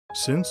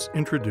Since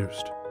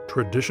introduced,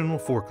 traditional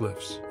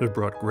forklifts have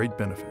brought great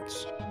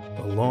benefits,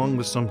 along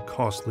with some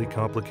costly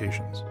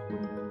complications.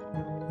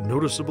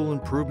 Noticeable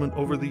improvement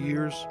over the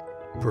years?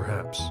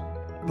 Perhaps,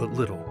 but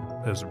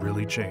little has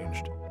really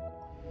changed.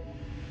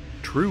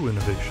 True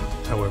innovation,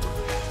 however,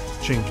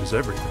 changes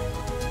everything.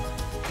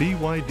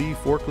 BYD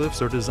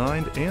forklifts are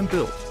designed and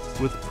built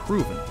with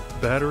proven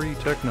battery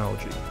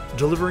technology,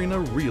 delivering a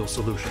real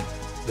solution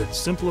that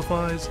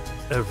simplifies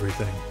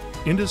everything.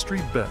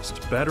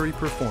 Industry-best battery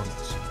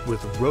performance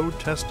with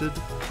road-tested,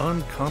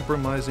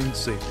 uncompromising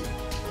safety.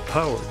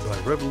 Powered by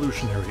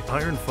revolutionary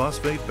iron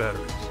phosphate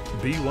batteries,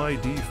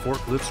 BYD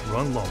forklifts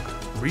run longer,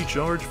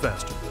 recharge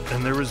faster,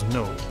 and there is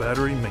no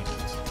battery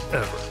maintenance,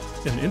 ever.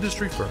 An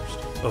industry first,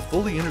 a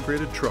fully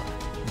integrated truck,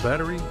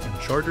 battery, and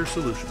charger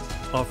solution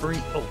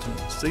offering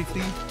ultimate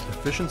safety,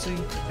 efficiency,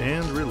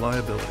 and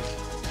reliability.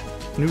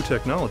 New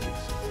technologies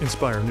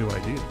inspire new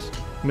ideas,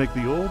 make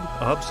the old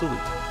obsolete,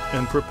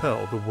 and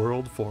propel the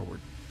world forward.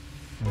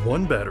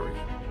 One battery,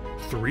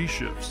 3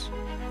 shifts,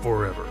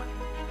 forever.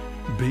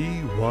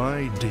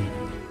 BYD.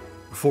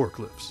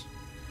 Forklifts.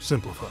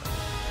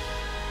 Simplified.